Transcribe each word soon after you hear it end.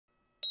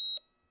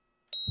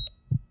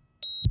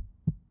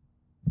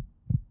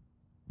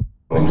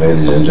morning,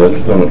 ladies and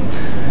gentlemen.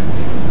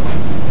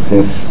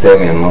 Since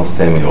STEMI and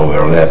non-STEMI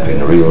overlap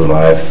in real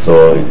life,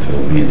 so it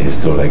will be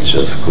these two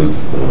lectures could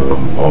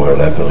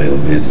overlap a little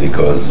bit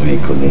because we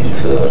couldn't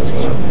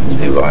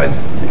divide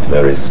it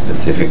very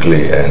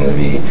specifically, and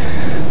we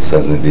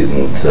certainly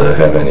didn't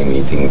have any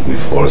meeting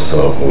before,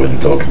 so we'll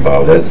talk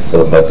about it.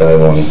 So, but I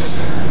won't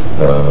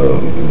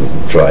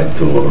try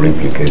to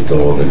replicate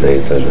all the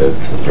data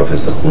that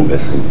Professor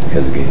Hubes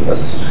has given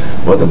us.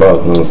 What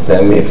about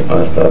non-STEMI?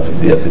 I'll start with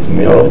the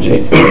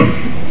epidemiology.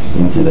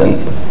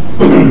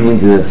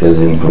 Incidence has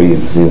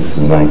increased since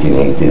the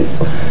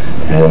 1980s,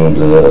 and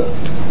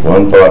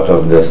one part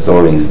of the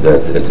story is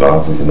that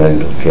advances in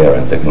medical care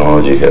and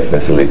technology have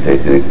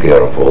facilitated the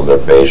care of older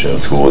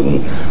patients who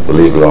wouldn't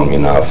live long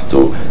enough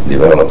to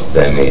develop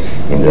STEMI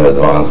in their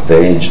advanced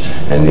age.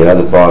 And the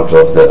other part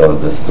of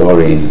the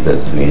story is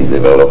that we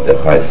developed a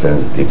high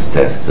sensitive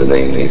test,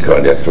 namely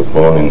cardiac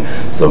troponin.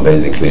 So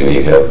basically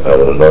we have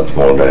a lot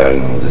more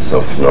diagnosis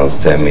of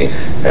non-STEMI,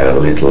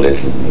 little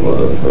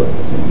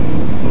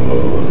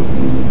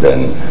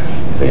than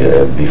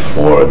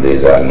before the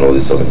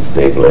diagnosis of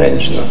unstable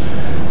angina.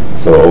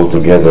 So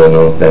altogether,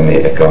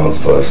 non-STEMI accounts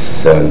for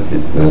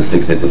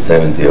 60 to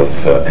 70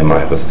 of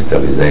MI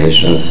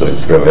hospitalizations, so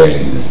it's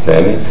prevailing with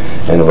STEMI,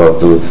 and about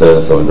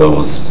 2/3 of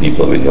those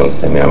people with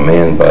non-STEMI are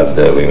men, but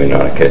women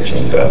are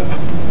catching up.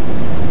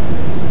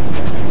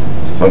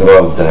 What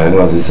about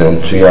diagnosis and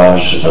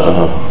triage?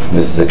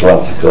 This is a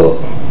classical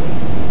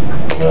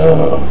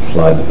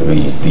slide that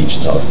we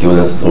teach our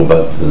students to,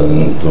 but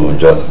to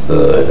just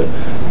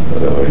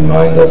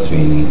remind us, we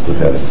need to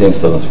have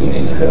symptoms, we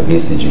need to have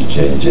ECG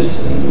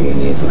changes, and we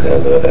need to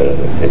have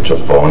a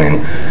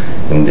troponin,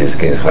 in this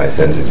case high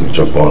sensitive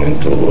troponin,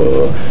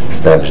 to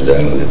establish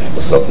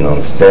diagnosis of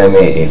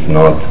non-STEMI. If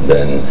not,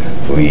 then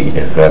we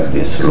have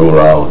this rule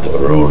out or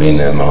rule in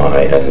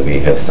MI, and we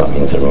have some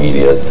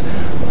intermediate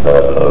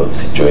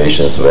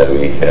situations where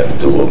we have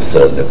to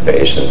observe the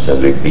patients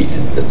and repeat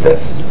the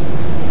test.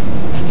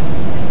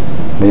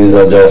 These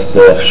are just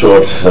a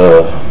short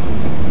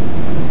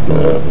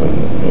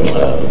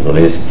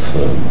list,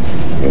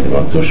 maybe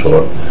not too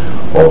short,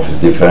 of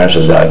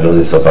differential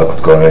diagnosis of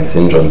acute coronary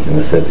syndromes in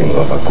the setting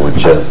of acute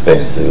chest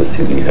pain. So you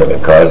see we have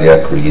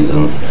cardiac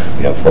reasons,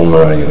 we have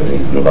pulmonary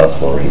reasons,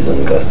 vascular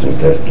reasons,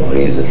 gastrointestinal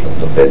reasons,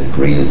 orthopedic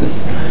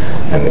reasons,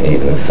 and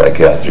even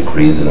psychiatric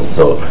reasons.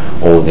 So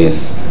all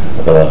these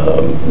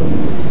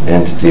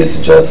entities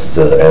just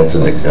enter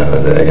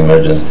the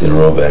emergency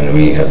room, and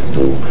we have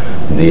to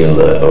deal,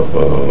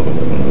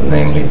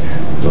 namely,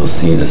 to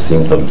see the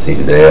symptoms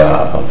if they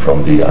are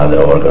from the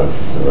other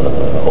organs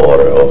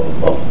or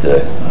of the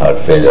heart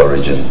failure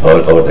origin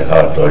or the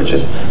heart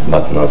origin,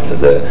 but not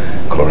the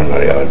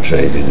coronary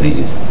artery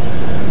disease.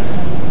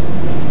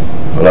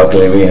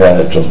 Luckily, we had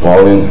a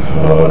troponin,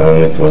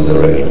 and it was a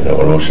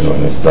revolution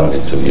when we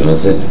started to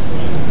use it.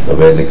 So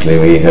basically,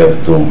 we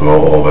have to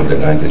go over the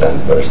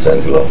 99th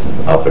percentile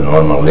of upper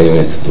normal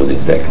limit to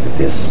detect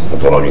these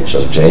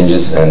pathological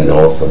changes, and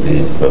also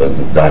the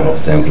time of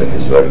sampling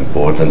is very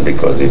important,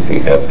 because if we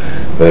have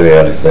very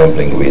early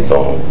sampling, we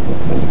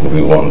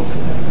won't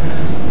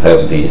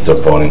have the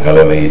troponin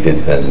elevated,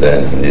 and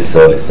then this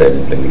early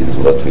sampling is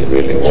what we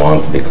really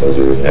want, because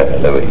we will have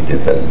elevated,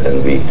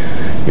 and we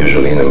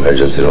usually in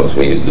emergency rooms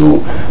we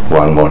do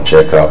one more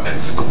checkup,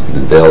 it's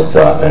the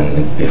delta,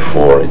 and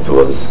before it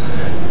was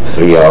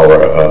 3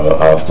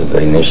 hours after the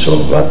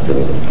initial, but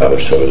I will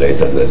show you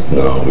later that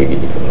now we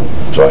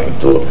are trying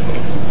to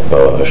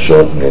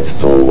shorten it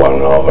to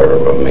 1 hour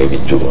or maybe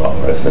 2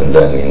 hours, and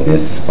then in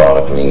this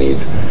part we need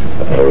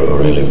a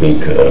really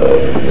big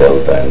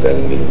delta, and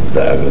then we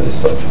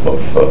diagnosis of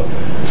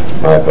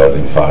myocardial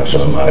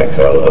infarction,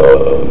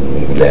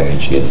 myocardial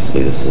damage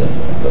is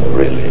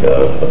really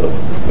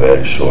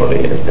very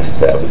surely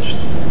established.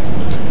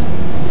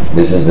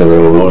 This is the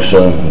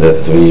revolution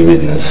that we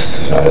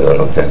witnessed, I don't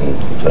know, 10,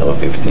 12,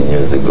 15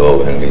 years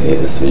ago, when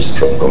we switched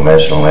from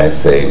conventional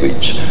assay,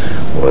 which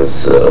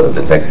was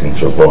detecting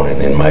troponin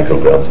in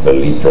micrograms per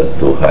liter,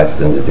 to high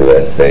sensitive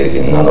assay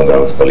in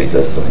nanograms per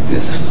liter, so it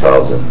is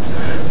 1,000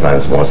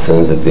 times more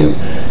sensitive.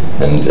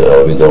 And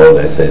with all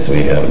the assays,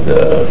 we have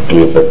the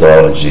clear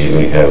pathology,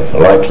 we have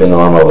likely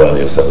normal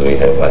values, and we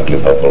have likely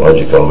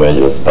pathological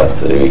values,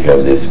 but we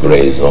have this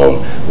gray zone,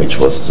 which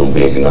was too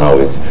big. Now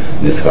with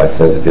these high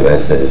sensitive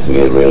assays,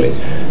 we really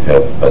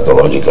have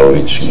pathological,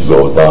 which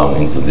go down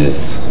into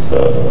this,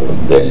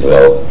 they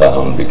dwell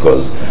down,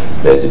 because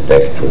they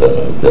detect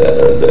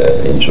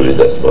the injury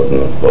that was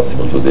not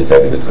possible to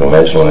detect with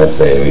conventional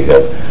assay. We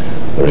have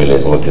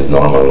really what is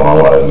normal,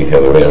 and we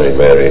have very,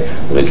 very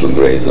little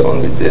gray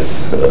zone with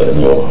this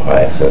new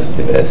high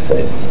sensitive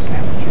assays.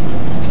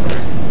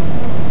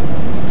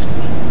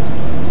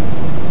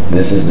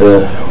 This is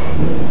the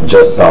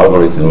just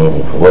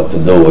algorithm what to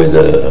do with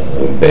a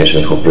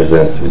patient who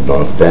presents with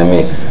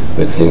non-STEMI,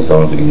 with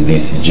symptoms with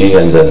DCG,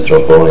 and then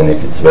troponin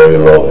if it's very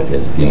low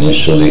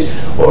initially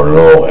or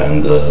low,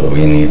 and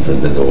we need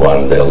the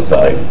 1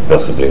 delta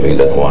possibly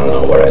within 1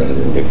 hour,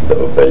 and if the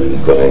value is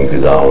going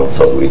down,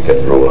 so we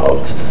can rule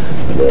out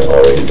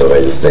the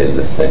value stays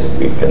the same.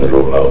 We can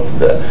rule out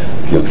the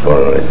acute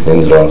coronary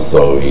syndrome,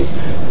 so we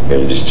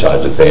will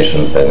discharge the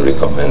patient and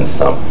recommend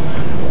some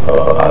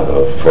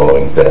other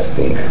following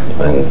testing.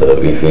 And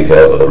if we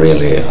have a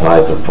really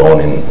high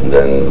troponin,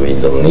 then we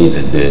don't need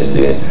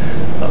the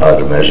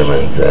other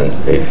measurement, and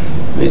if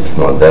it's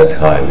not that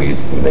high, we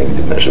make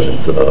the measurement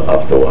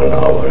after 1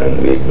 hour,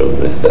 and we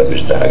will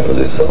establish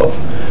diagnosis of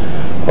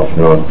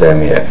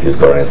non-STEMI acute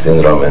coronary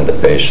syndrome, and the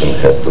patient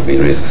has to be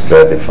risk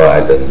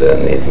stratified, and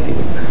then it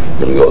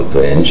will go to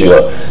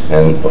angio.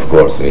 And of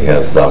course we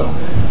have some,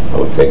 I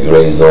would say,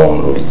 gray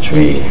zone, which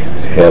we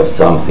have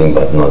something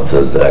but not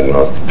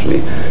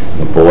diagnostically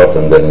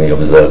important. Then we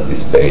observe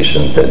this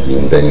patient,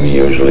 and then we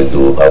usually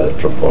do other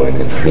troponin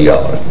in 3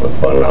 hours, not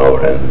 1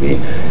 hour, and we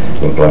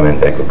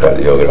implement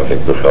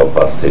echocardiography to help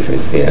us if we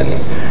see any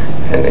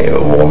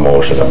wall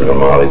motion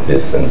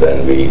abnormalities, and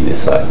then we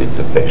decide if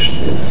the patient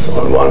is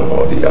on one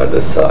or the other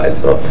side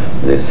of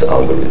this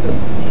algorithm.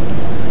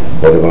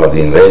 What about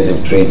the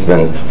invasive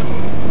treatment?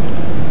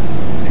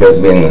 It has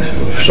been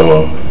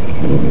shown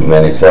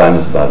many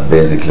times, but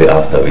basically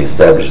after we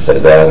establish the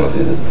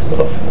diagnosis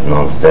of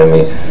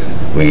non-STEMI,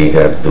 we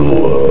have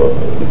to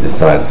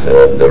decide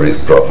the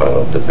risk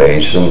profile of the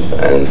patient,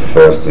 and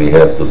first we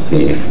have to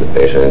see if the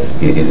patient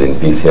is in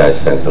PCI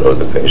center or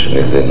the patient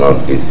is in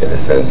non-PCI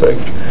center.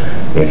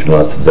 If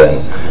not,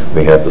 then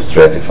we have to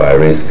stratify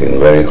risk in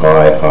very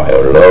high, high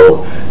or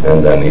low,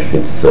 and then if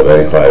it's a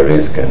very high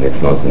risk and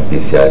it's not in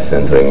PCI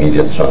center,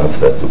 immediate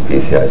transfer to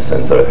PCI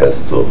center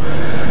has to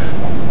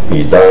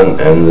be done,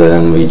 and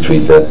then we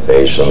treat that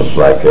patient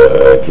like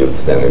an acute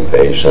STEMI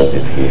patient.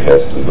 He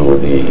has to do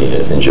the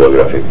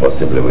angiography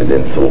possibly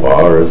within 2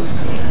 hours.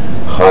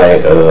 High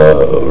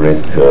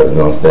risk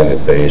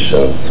non-STEMI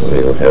patients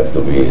will have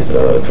to be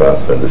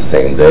transferred the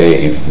same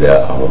day. If they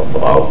are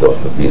out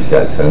of the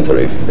PCI center,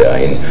 if they are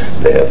in,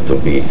 they have to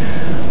be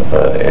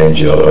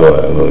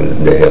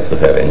they have to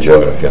have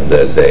angiography on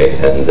that day,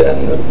 and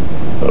then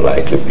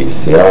likely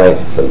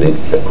PCI. So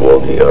this is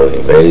called the early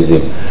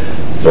invasive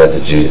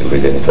strategy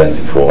within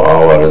 24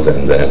 hours,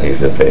 and then if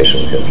the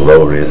patient has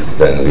low risk,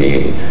 then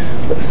we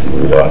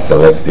are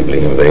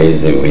selectively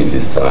invasive. We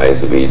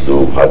decide, we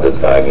do other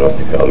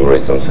diagnostic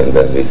algorithms, and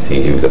then we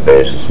see if the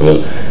patients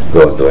will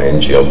go to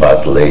angio,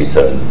 but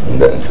later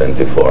than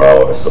 24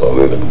 hours, or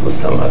we will do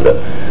some other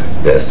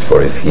test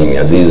for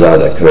ischemia. These are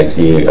the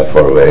criteria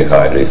for very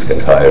high risk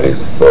and high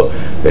risk, so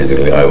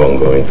basically I won't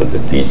go into the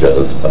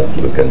details, but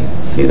you can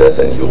see that,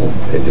 and you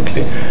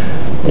basically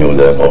knew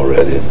them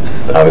already.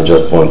 I will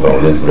just point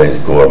on this gray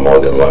score, more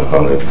than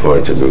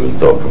 140. We will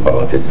talk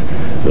about it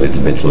a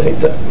little bit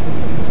later.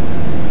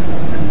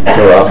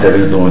 So after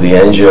we do the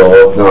angio,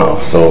 what now?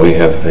 So we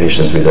have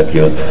patients with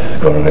acute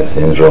coronary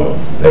syndrome.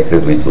 After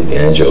we do the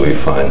angio, we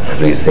find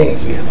 3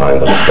 things. We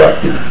find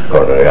obstructive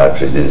coronary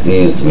artery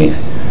disease.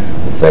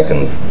 The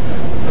second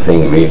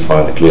thing, we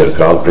find a clear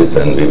culprit,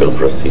 and we will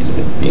proceed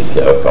with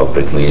PCR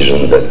culprit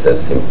lesion. That's as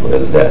simple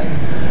as that.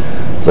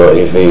 So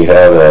if we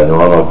have a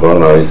normal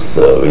coronaries,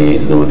 we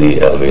do the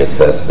LV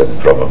assessment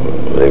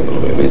probably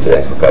with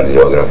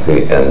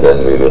echocardiography, and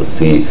then we will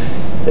see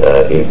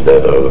if the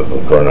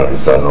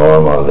coronaries are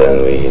normal,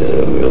 then we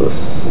will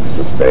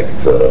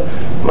suspect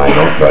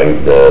myopia.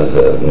 If there's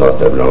not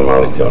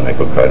abnormality on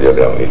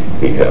echocardiogram,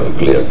 if we have a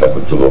clear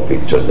Takotsubo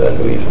picture, then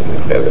we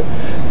have a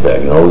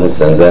diagnosis.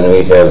 And then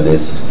we have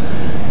this,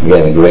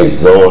 again, gray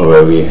zone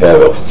where we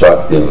have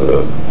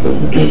obstructive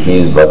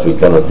disease, but we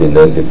cannot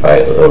identify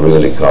a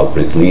really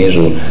culprit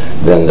lesion.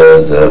 Then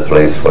there's a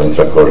place for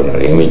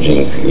intracoronary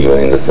imaging, even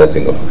in the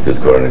setting of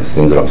acute coronary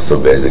syndrome. So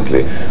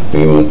basically,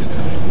 we would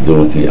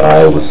do the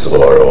IUS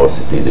or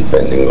OCT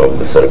depending on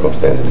the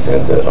circumstances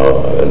and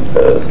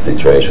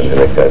situation in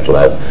the cath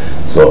lab.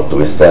 So to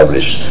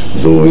establish,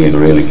 do we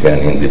really can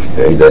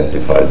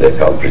identify the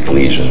culprit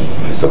lesion?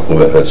 So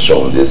whoever has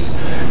shown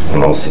this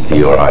on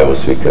OCT or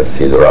IUS, we can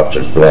see the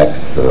ruptured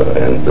plaques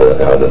and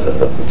other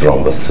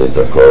thrombus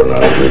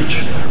intracoronary,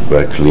 which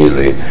were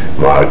clearly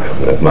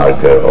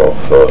marker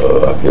of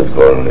acute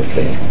coronary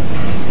syndrome.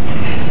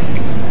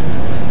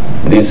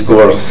 These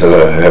scores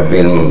have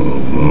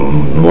been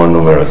more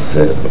numerous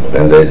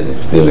and they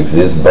still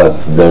exist, but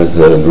there's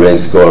a gray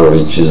score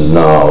which is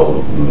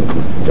now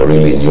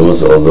really in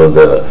use, although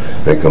the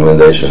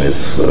recommendation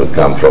is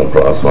come from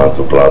class 1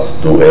 to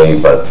class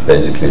 2A, but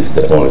basically it's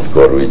the only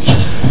score which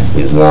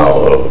is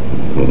now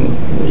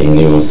in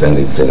use and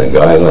it's in a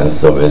guideline.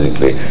 So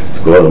basically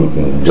score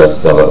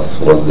just tell us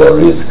what's the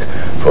risk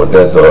for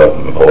death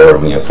or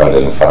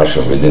myocardial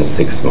infarction within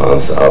 6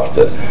 months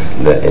after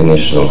the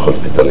initial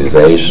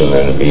hospitalization,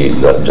 and we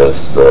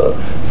just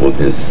put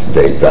this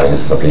data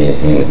instantly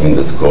in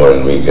the score,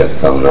 and we get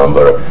some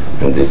number,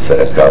 and this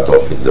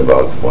cutoff is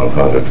about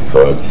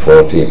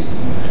 140.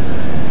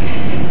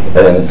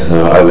 And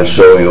I will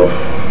show you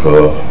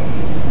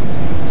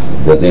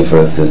the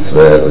differences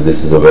where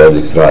this is a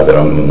verdict trial. There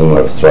are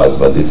numerous trials,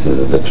 but this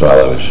is the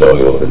trial I will show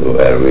you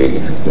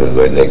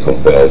where they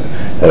compared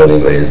early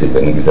invasive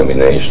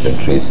examination and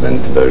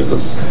treatment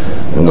versus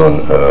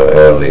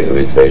non-early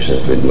with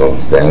patients with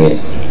non-STEMI.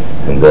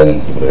 And then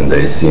when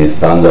they see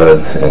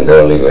standard and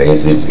early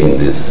invasive in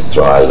this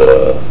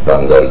trial,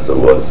 standard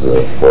was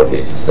 40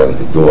 to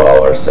 72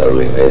 hours,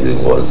 early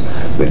invasive was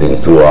within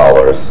 2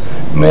 hours,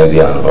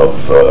 median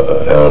of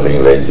early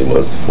invasive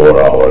was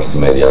 4 hours,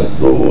 median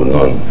to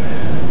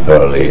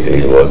non-early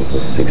it was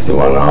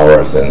 61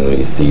 hours, and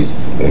we see,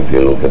 if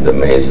you look at the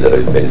maze, there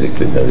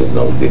is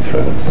no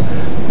difference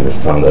in the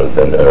standard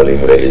and early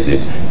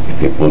invasive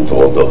if you put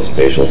all those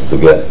patients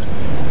together.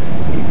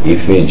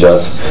 If we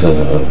just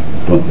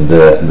put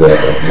the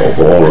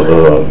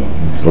whole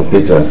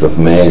constituents of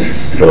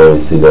MACE, so we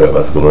see the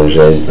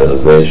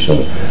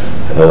revascularization,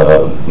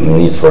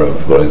 need for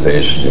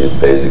revascularization is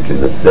basically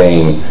the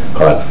same,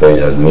 heart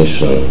failure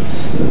admission,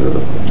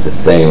 the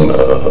same,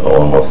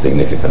 almost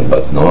significant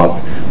but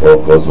not,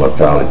 all-cause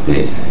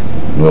mortality,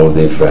 no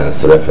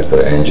difference,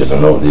 refractory angina,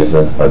 no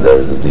difference, but there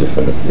is a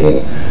difference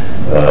in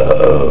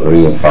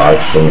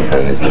reinfarction,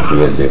 and it's a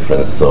clear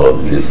difference, so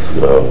this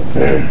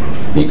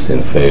speaks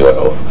in favor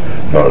of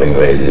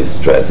non-invasive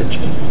strategy.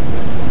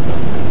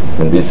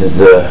 And this is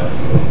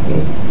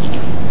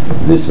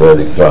this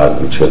verdict trial,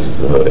 which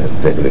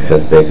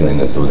has taken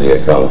into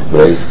the account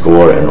gray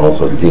score, and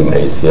also team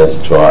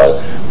ACS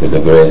trial with the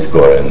gray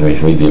score, and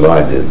if we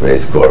divide the gray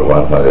score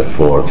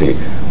 140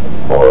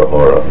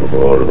 or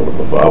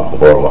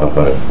up or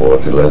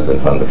 140, less than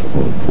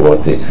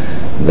 140,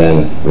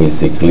 then we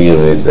see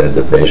clearly that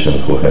the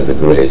patient who has a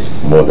grace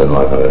more than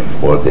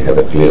 140 have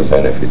a clear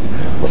benefit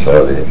of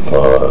early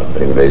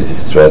invasive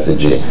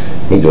strategy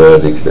in the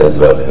verdict as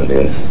well in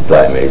this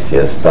time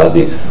ACS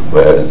study,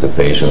 whereas the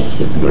patients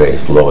with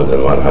grace lower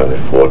than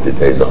 140,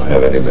 they don't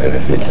have any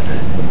benefit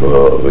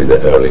with the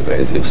early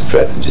invasive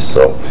strategy.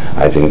 So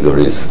I think the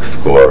risk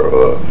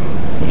score,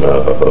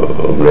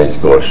 gray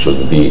score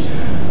should be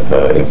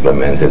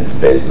implemented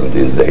based on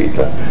this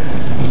data.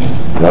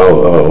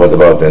 Now, what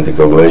about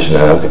anticoagulation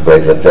and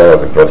antiplatelet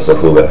therapy? Professor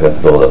Huber has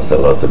told us a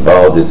lot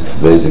about it.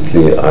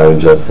 Basically, I would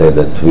just say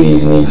that we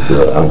need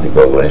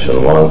anticoagulation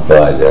on one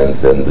side and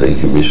then the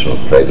inhibition of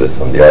platelets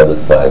on the other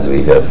side.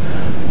 We have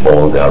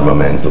all the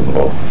armamentum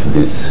of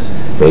these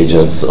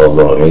agents,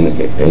 although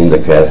in the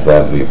cath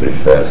lab we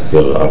prefer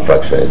still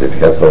unfractionated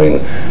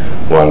heparin.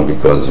 One,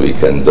 because we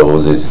can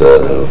dose it,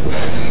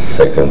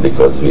 second,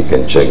 because we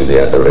can check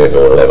the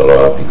level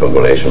of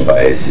anticoagulation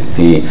by ACT,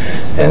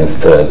 and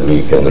third,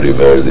 we can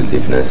reverse it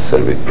if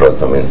necessary with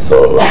protamine.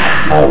 So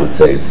I would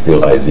say it's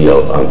still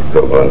ideal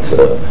anticoagulant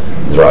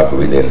drug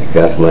within the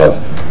cath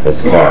lab.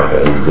 As far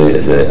as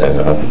the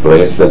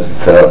antiplatelet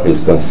therapy is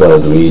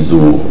concerned, we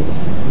do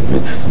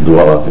with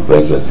dual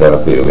antiplatelet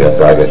therapy, we are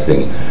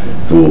targeting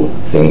two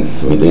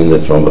things within the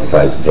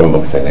thrombocytes,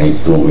 thromboxane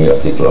A2 via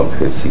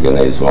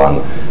cyclooxygenase 1,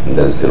 and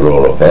that's the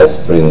role of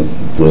aspirin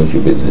to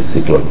inhibit the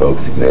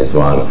cyclooxygenase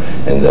 1,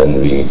 and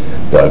then we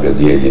target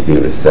the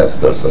ADP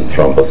receptors on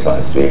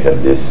thrombocytes. We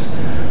have this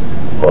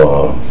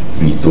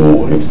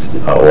P2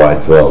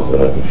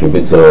 Y12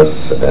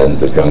 inhibitors and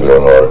the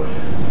cangrelor.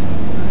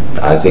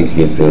 I think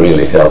it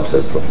really helps,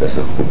 as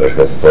Professor Huber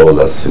has told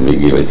us. We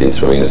give it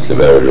intravenously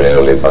very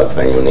rarely, but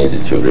when you need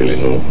it, you really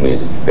need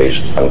the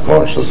patient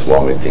unconscious,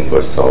 vomiting,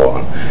 or so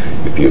on.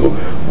 If you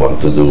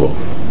want to do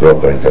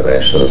proper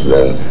interventions,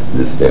 then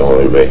this is the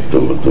only way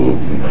to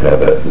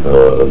have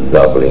a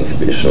double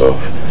inhibition of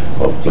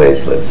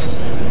platelets.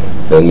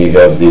 Then we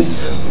have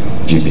these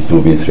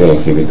GP2B3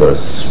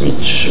 inhibitors,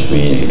 which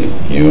we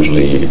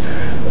usually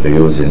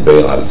use in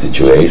bailout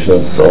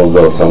situations,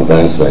 although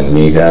sometimes when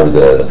we have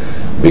the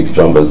big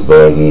thrombus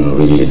burden,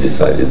 we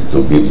decided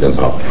to give them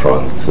up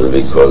front,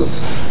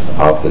 because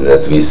after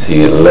that we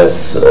see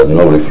less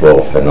no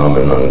reflow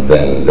phenomenon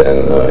than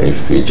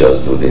if we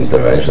just do the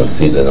intervention,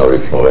 see the no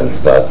reflow and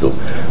start to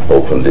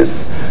open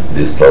this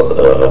distal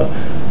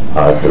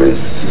arteries.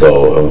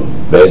 So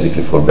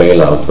basically for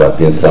bailout,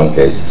 but in some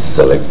cases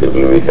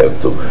selectively we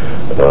have to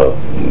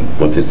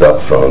put it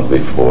up front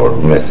before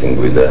messing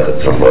with the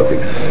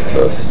thrombotic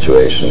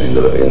situation in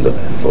the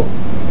vessel.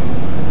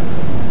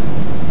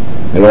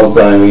 In all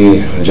time,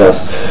 we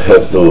just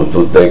have to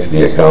take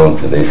the account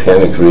the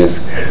ischemic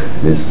risk.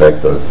 These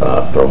factors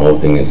are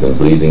promoting it and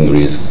bleeding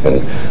risk,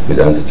 and with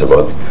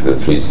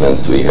antithrombotic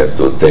treatment, we have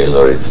to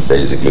tailor it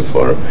basically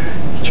for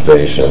each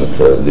patient,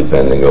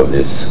 depending on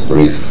this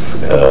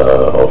risk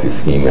of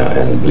ischemia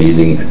and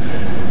bleeding.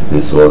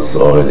 This was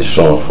already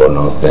shown for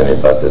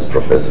non-STEMI, but as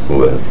Professor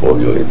Huber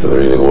told you, it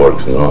really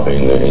worked in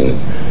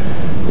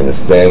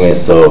STEMI.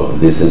 So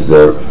this is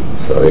the,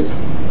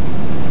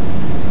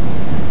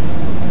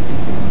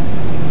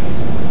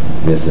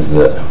 this is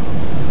the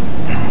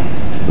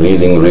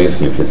bleeding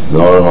risk. If it's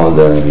normal,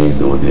 then we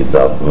do the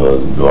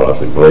dual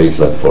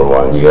antiplatelet for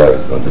 1 year.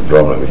 It's not a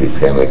problem. If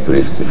ischemic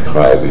risk is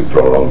high, we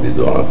prolong the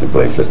dual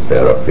antiplatelet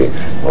therapy.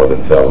 More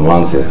than 12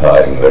 months is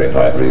high, and very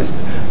high risk,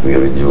 we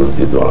reduce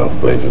the dual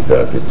antiplatelet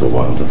therapy to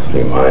 1 to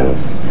 3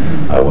 months.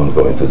 I won't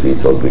go into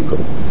details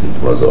because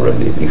it was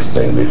already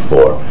explained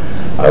before.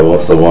 I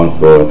also won't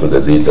go into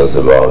the details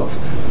about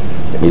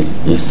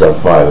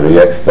ISA-5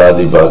 REACT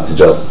study, but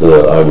just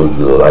I would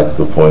like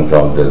to point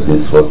out that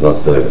this was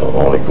not the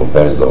only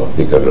comparison of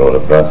ticagrelor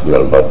and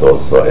prasugrel, but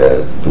also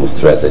had two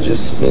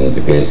strategies. In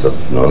the case of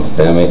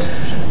non-STEMI,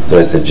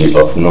 strategy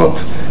of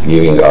not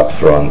giving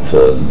upfront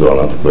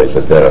dual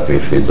antiplatelet therapy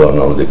if we don't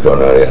know the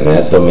coronary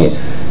anatomy,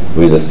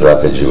 with a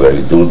strategy where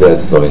we do that.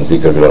 So in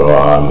ticagrelor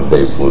arm,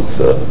 they put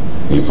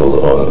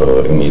people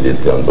on,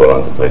 immediately on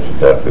dual antiplatelet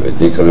therapy with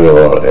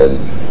ticagrelor, and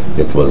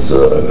it was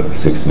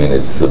 6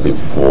 minutes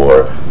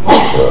before,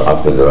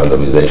 after the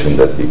randomization,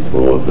 that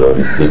people would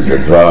receive the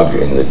drug.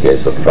 In the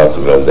case of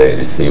prasugrel, they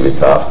receive it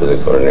after the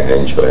coronary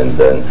angio, and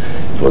then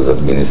it was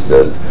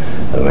administered.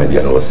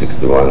 Median was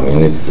 61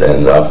 minutes,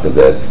 and after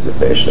that, the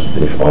patient,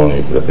 if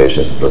only the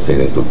patient is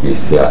proceeding to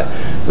PCI.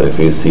 So if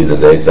we see the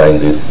data in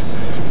this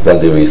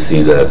study, we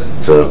see that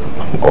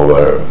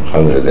over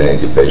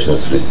 180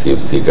 patients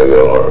received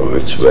ticagrelor,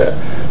 which were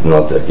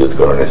not acute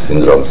coronary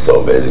syndrome.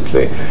 So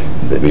basically,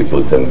 we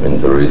put them in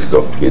the risk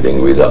of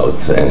bleeding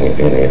without any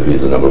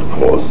reasonable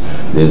cause.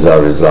 These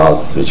are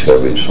results which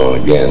have been shown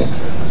again.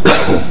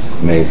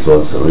 MACE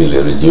was really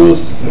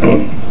reduced.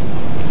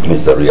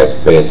 It's a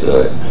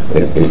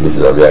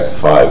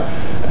REACT-5,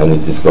 and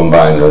it is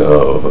combined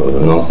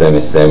non-STEMI,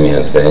 STEMI,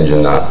 and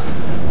angina,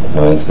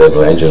 and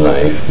stable angina.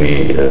 If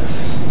we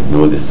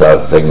do the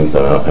segment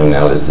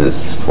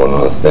analysis for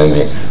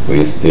non-STEMI,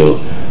 we still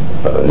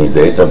need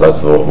data,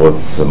 but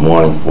what's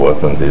more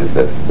important is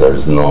that there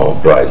is no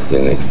price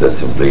in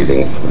excessive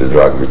bleeding for the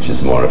drug, which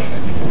is more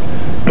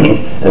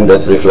effective. And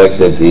that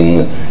reflected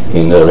in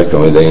the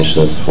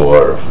recommendations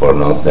for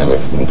non-STEMI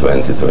in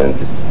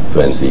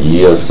 20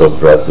 years. So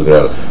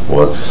prasugrel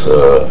was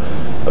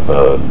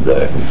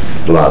the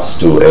class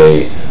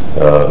 2A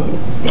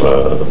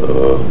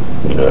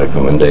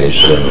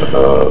recommendation,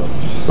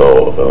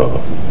 so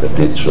that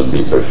it should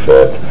be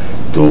preferred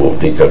to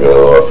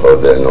ticagrelor for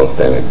the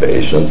non-STEMI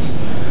patients.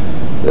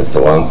 That's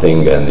one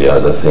thing, and the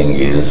other thing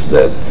is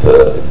that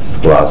it's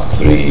class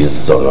 3,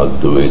 so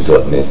not do it to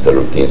administer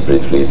routine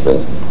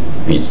pretreatment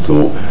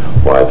P2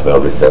 white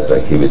valve receptor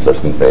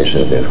inhibitors in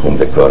patients in whom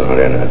the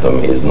coronary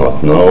anatomy is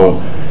not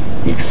known,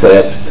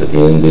 except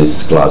in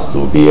this class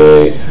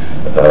 2BA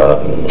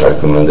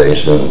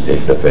recommendation.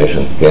 If the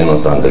patient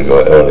cannot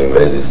undergo early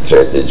invasive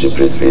strategy,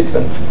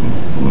 pretreatment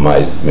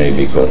may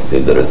be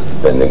considered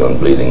depending on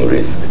bleeding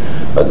risk.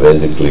 But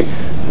basically,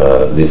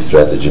 this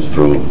strategy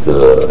proved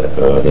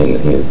in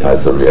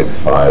ISO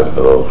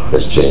REACT-5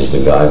 has changed the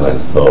guidelines,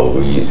 so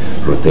we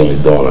routinely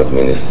don't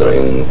administer,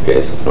 in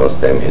case of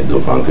non-STEMI, do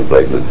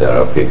antiplatelet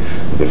therapy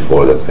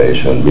before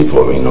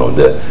we know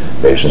the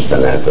patient's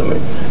anatomy.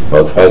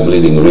 About high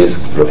bleeding risk,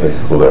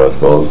 Professor Hoover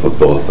has also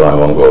told, so I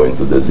won't go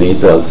into the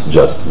details,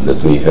 just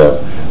that we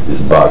have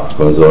this BARC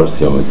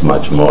consortium. It's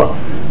much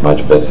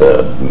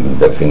better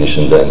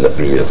definition than the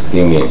previous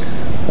STEMI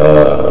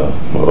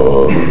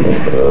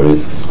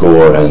risk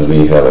score, and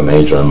we have a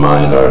major and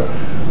minor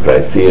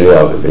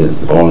criteria.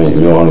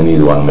 You only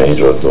need one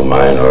major or two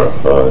minor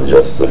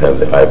just to have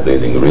the high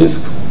bleeding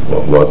risk.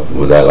 What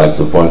would I like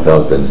to point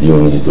out, that you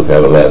need to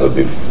have a level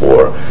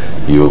before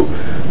you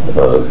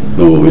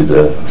do with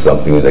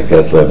something with the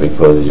cath lab,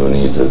 because you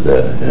need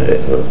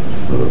the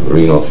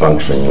renal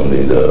function, you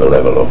need a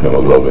level of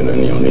hemoglobin,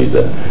 and you need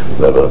a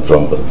level of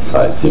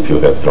thrombocytes. If you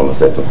have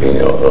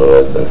thrombocytopenia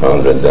less than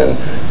 100, then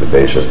the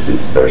patient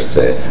is per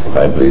se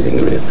high bleeding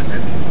risk.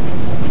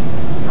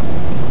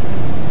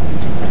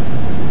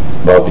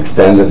 About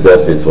extended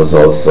depth, it was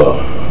also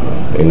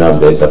enough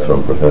data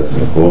from Professor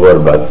Hoover,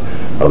 but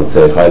I would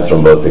say high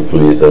thrombotic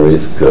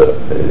risk,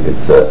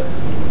 it's a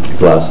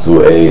class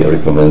 2A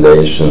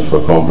recommendation for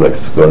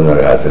complex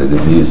coronary artery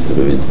disease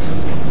with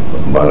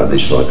one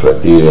additional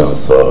criterion,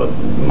 so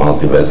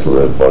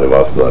multivessel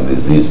polyvascular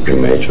disease,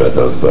 premature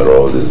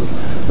atherosclerosis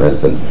less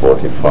than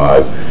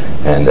 45,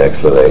 and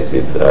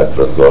accelerated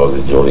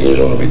atherosclerosis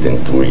lesion within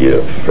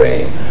 2-year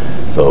frame.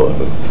 So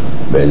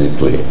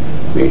basically,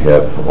 we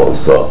have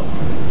also,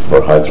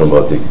 for high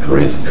thrombotic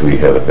risk, we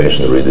have a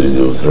patient with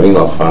reduced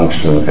renal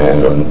function,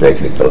 and on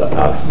technical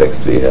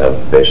aspects, we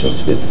have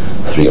patients with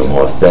 3 or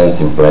more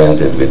stents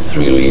implanted with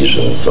 3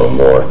 lesions or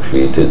more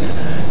treated,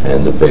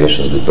 and the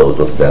patient with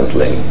total stent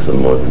length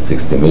more than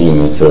 60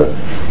 millimeter,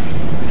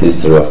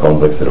 history of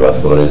complex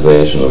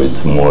revascularization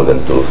with more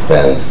than 2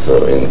 stents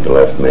in the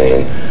left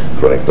main,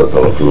 chronic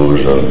total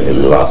occlusion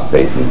in the last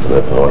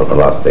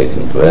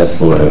patent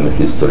vessel, and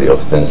history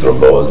of stent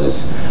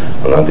thrombosis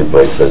on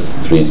antiplatelet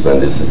treatment.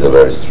 This is a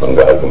very strong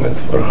argument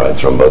for high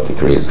thrombotic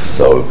risk.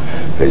 So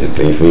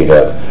basically, if we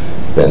have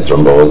stent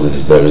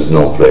thrombosis, there is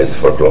no place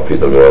for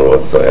clopidogrel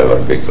whatsoever,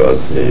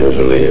 because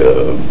usually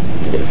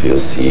if you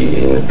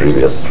see in the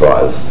previous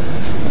trials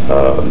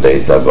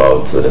data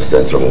about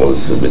stent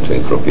thrombosis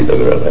between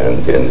clopidogrel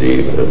and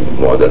the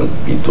modern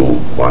P2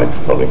 white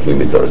valve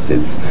inhibitors,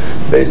 it's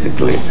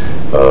basically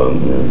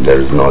there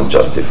is not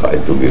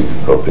justified to give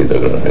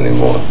clopidogrel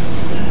anymore.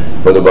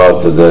 What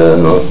about the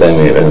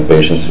non-STEMI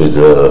patients with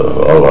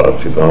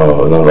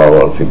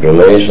non-valvular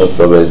fibrillation?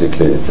 So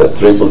basically, it's a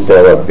triple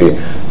therapy.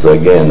 So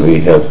again, we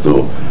have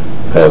to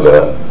have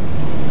a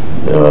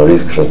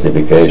risk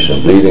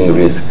stratification, bleeding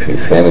risk,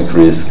 ischemic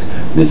risk.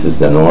 This is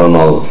the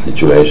normal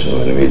situation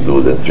when we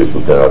do the triple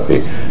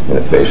therapy in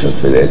the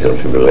patients with atrial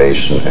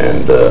fibrillation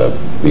and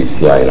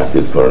PCI in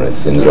acute coronary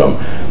syndrome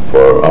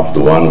for up to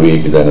 1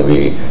 week. Then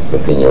we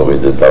continue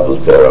with the double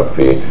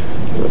therapy.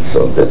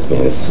 So that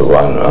means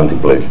one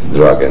antiplatelet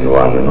drug and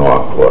one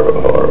NOAC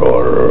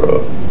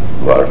or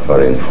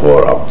warfarin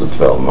for up to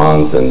 12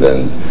 months, and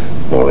then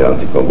only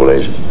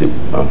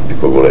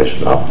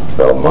anticoagulation up to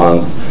 12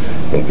 months.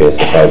 In case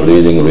of high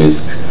bleeding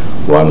risk,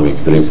 1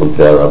 week triple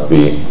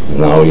therapy.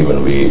 Now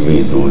even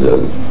we do the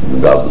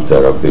double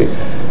therapy.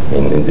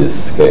 In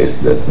this case,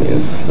 that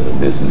means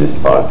this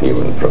part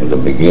even from the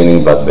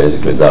beginning, but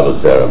basically double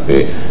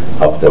therapy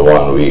after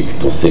 1 week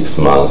to 6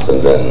 months,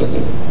 and then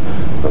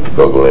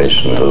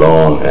anticoagulation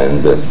alone.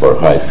 And for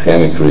high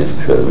ischemic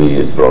risk,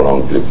 we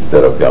prolong triple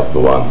therapy up to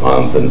 1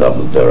 month and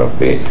double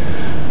therapy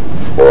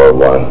for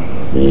 1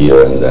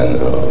 year, and then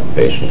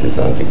patient is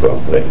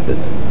anticoagulated.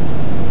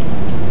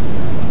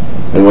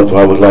 And what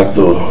I would like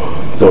to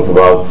talk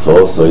about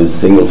also is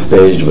single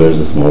stage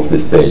versus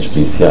multi-stage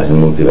PCI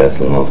in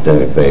multi-vessel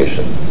non-STEMI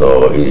patients.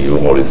 So you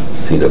always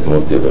see that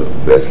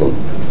multi-vessel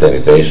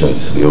STEMI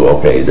patients, you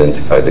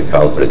identify the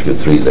culprit, you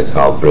treat the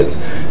culprit,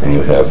 and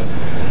you have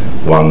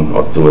 1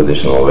 or 2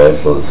 additional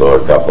vessels or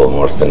a couple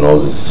more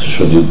stenosis.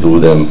 Should you do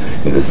them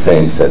in the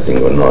same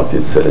setting or not?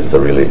 It's a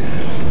really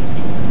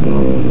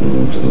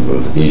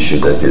issue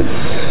that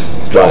is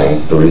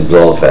trying to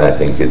resolve, and I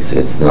think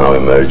it's now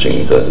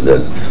emerging that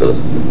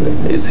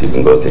it's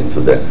even got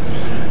into the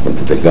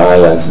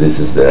guidelines. This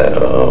is the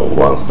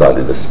one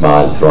study, the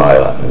SMILE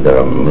trial. There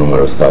are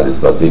numerous studies,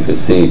 but if you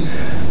see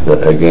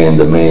that again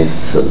the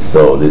MACE,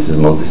 so this is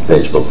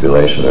multi-stage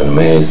population, and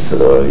MACE,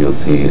 you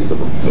see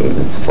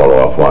this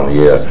follow-up 1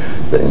 year,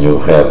 then you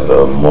have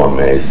more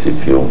MACE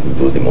if you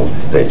do the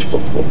multi-stage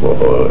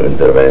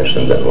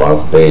intervention than one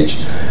stage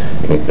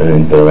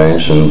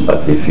intervention.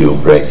 But if you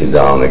break it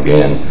down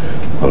again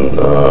on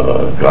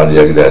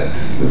cardiac death,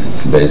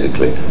 it's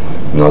basically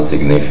not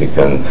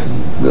significant.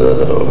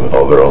 The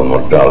overall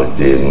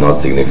mortality not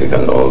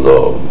significant,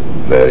 although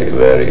very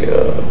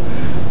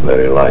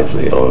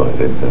lightly, or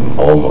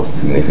almost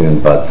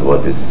significant. But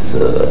what is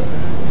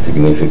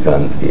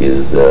significant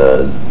is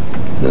the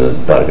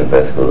target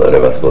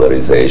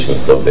revascularization.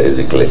 So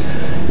basically,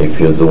 if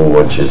you do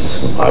what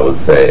is, I would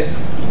say,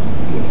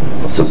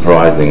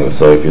 surprising,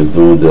 so if you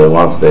do the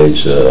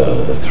one-stage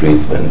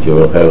treatment, you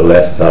will have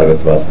less target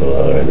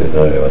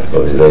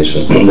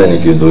revascularization than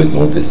if you do it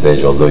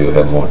multi-stage, although you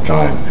have more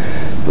time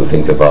to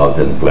think about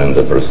and plan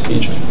the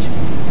procedure.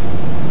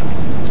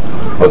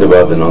 What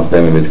about the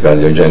non-STEMI with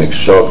cardiogenic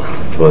shock?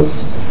 It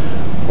was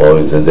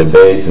always a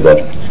debate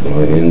that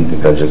in the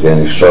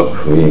cardiogenic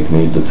shock we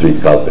need to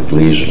treat culprit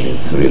lesion.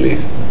 It's really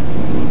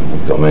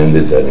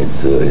recommended, and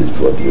it's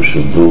what you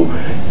should do.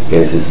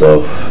 Cases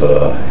of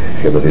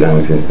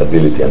hemodynamics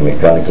instability and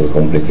mechanical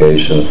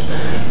complications,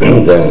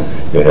 then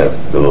you have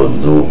to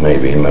do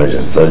maybe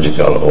emergent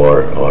surgical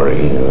or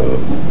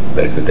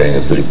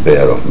percutaneous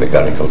repair of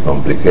mechanical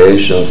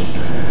complications.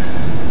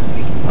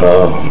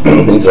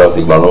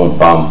 Intra-aortic balloon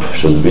pump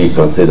should be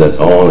considered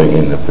only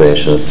in the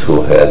patients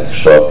who had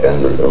shock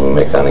and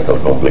mechanical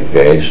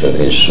complications.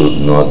 It should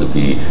not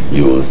be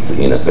used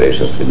in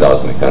patients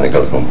without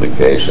mechanical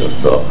complications.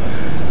 So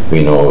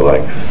we know,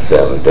 like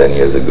 7-10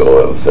 years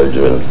ago,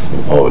 surgeons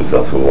always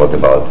ask, what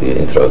about the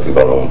intra-aortic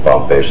balloon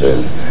pump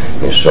patients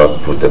in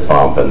shock, put a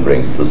pump and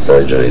bring it to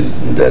surgery.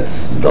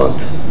 That's not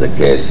the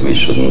case. We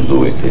shouldn't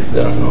do it if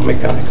there are no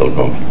mechanical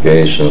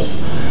complications.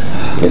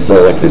 In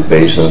selected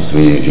patients,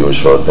 we use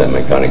short-term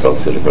mechanical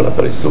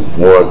circulatory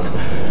support,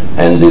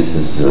 and this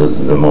is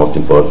the most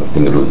important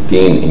thing,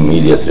 routine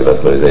immediate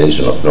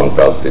revascularization of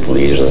non-culprit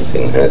lesions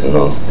in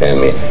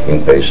non-STEMI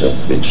in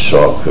patients with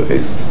shock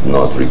is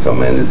not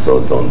recommended, so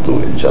don't do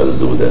it. Just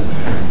do the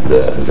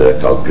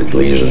culprit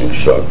lesion in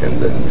shock and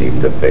then leave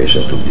the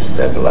patient to be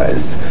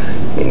stabilized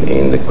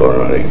in the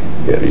coronary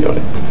care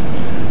unit.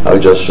 I'll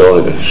just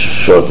shortly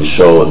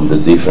show the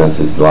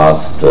differences.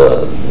 Last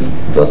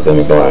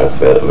STEMI guidelines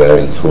were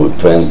in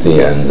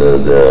 2020, and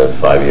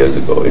 5 years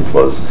ago it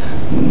was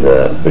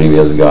the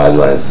previous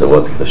guidelines. So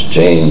what has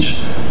changed?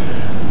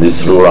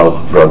 This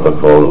rule-out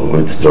protocol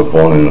with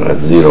troponin at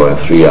 0 and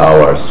 3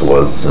 hours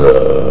was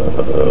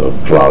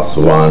class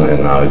 1,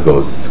 and now it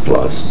goes to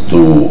class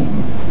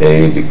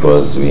 2A,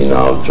 because we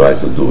now try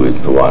to do it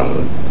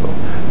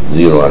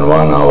 0 and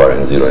 1 hour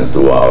and 0 and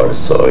 2 hours.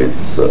 So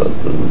it's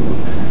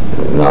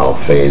now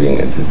fading,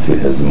 and it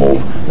has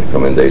moved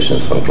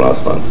recommendations from class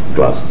 1 to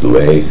class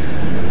 2A.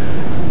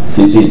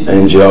 CT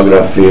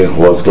angiography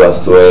was class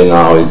 2A,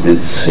 now it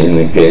is in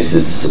the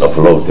cases of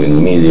low to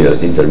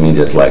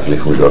intermediate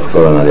likelihood of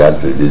coronary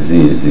artery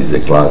disease. Is a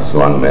class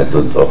 1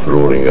 method of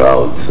ruling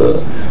out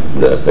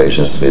the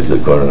patients with the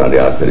coronary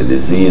artery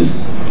disease.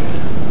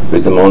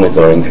 with the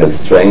monitoring has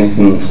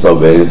strengthened. So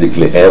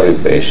basically every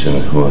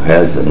patient who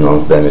has a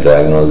non-STEMI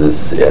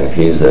diagnosis and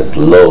he is at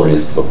low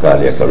risk for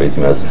cardiac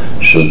arrhythmias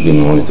should be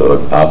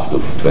monitored up to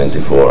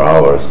 24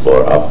 hours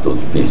or up to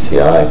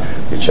PCI,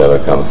 whichever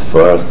comes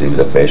first. If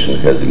the patient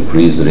has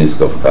increased risk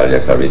of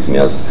cardiac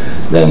arrhythmias,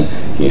 then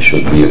he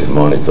should be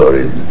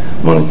monitored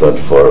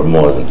for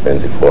more than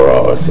 24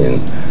 hours even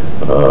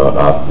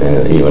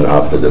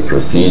after the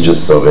procedure.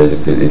 So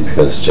basically it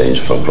has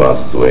changed from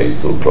class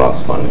 2A to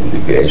class 1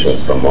 indication.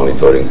 So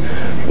monitoring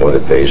for the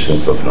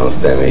patients of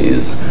non-STEMI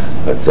is,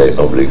 let's say,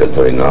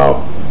 obligatory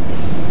now.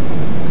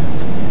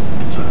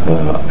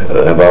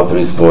 About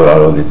risk score, I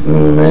already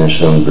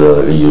mentioned,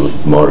 we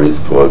used more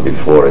risk score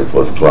before. It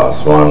was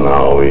class 1,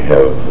 now we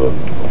have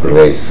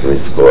raised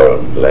risk score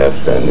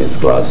left and it's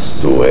class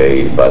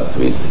 2A, but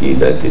we see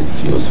that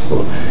it's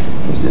useful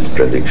in this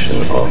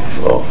prediction of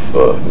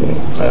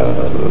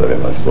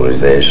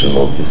revascularization,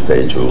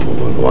 multi-stage,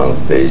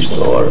 one-staged,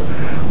 or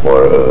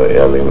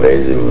early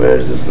invasive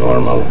versus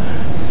normal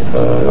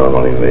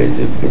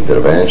invasive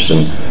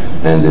intervention.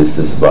 And this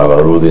is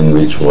Bavarudin,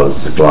 which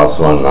was class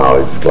 1, now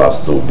it's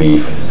class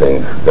 2B,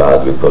 thank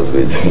God, because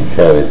we didn't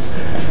have it.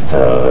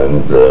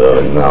 And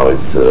now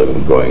it's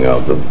going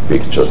out of the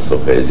picture, so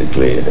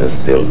basically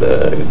still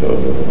the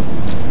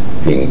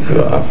thing,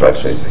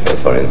 unfractionated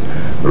heparin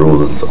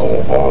rules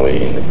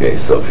only in the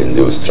case of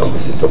induced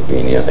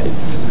thrombocytopenia.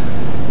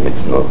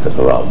 It's not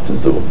allowed to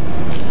do.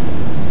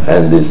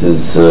 And this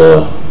is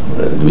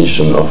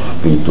admission of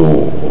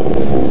P2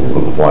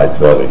 white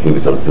 12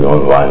 inhibitors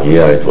beyond 1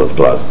 year. It was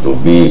class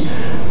 2B,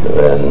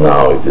 and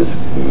now it is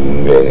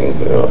gaining,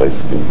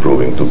 it's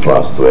improving to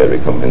class 2A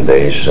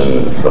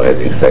recommendation. So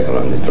adding second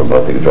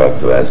antithrombotic drug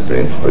to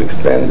aspirin for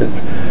extended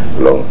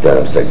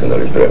long-term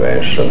secondary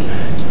prevention.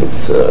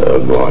 It's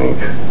going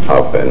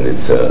up, and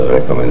it's a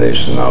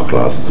recommendation now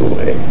class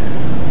 2A.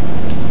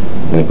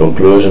 In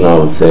conclusion, I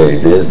would say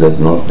this, that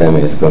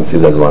non-STEMI is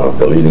considered one of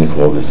the leading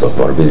causes of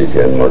morbidity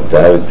and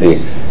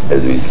mortality.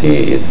 As we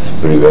see, it's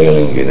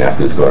prevailing in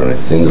acute coronary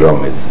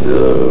syndrome. It's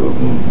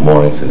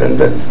more incident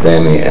than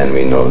STEMI, and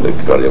we know that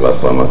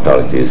cardiovascular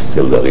mortality is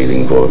still the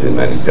leading cause in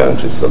many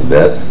countries of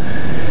death.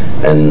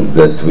 And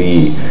that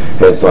we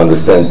have to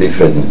understand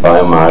different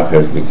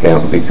biomarkers,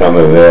 become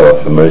aware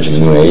of emerging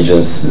new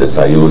agents that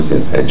are used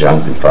in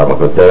adjunctive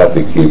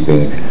pharmacotherapy,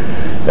 keeping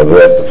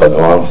abreast of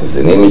advances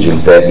in imaging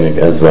technique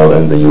as well,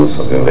 and the use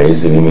of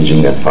invasive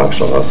imaging and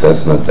functional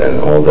assessment, and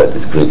all that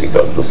is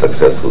critical to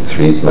successful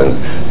treatment.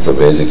 So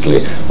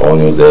basically all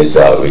new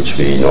data which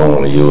we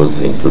normally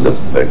use into the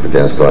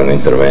percutaneous coronary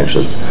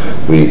interventions,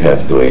 we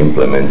have to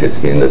implement it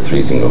in the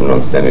treating of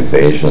non-STEMI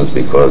patients,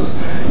 because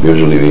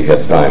usually we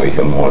have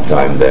more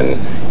time than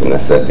in a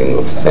setting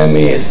of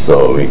STEMI,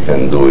 so we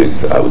can do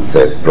it, I would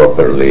say,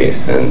 properly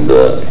and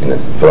in a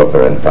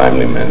proper and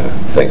timely manner.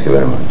 Thank you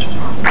very much.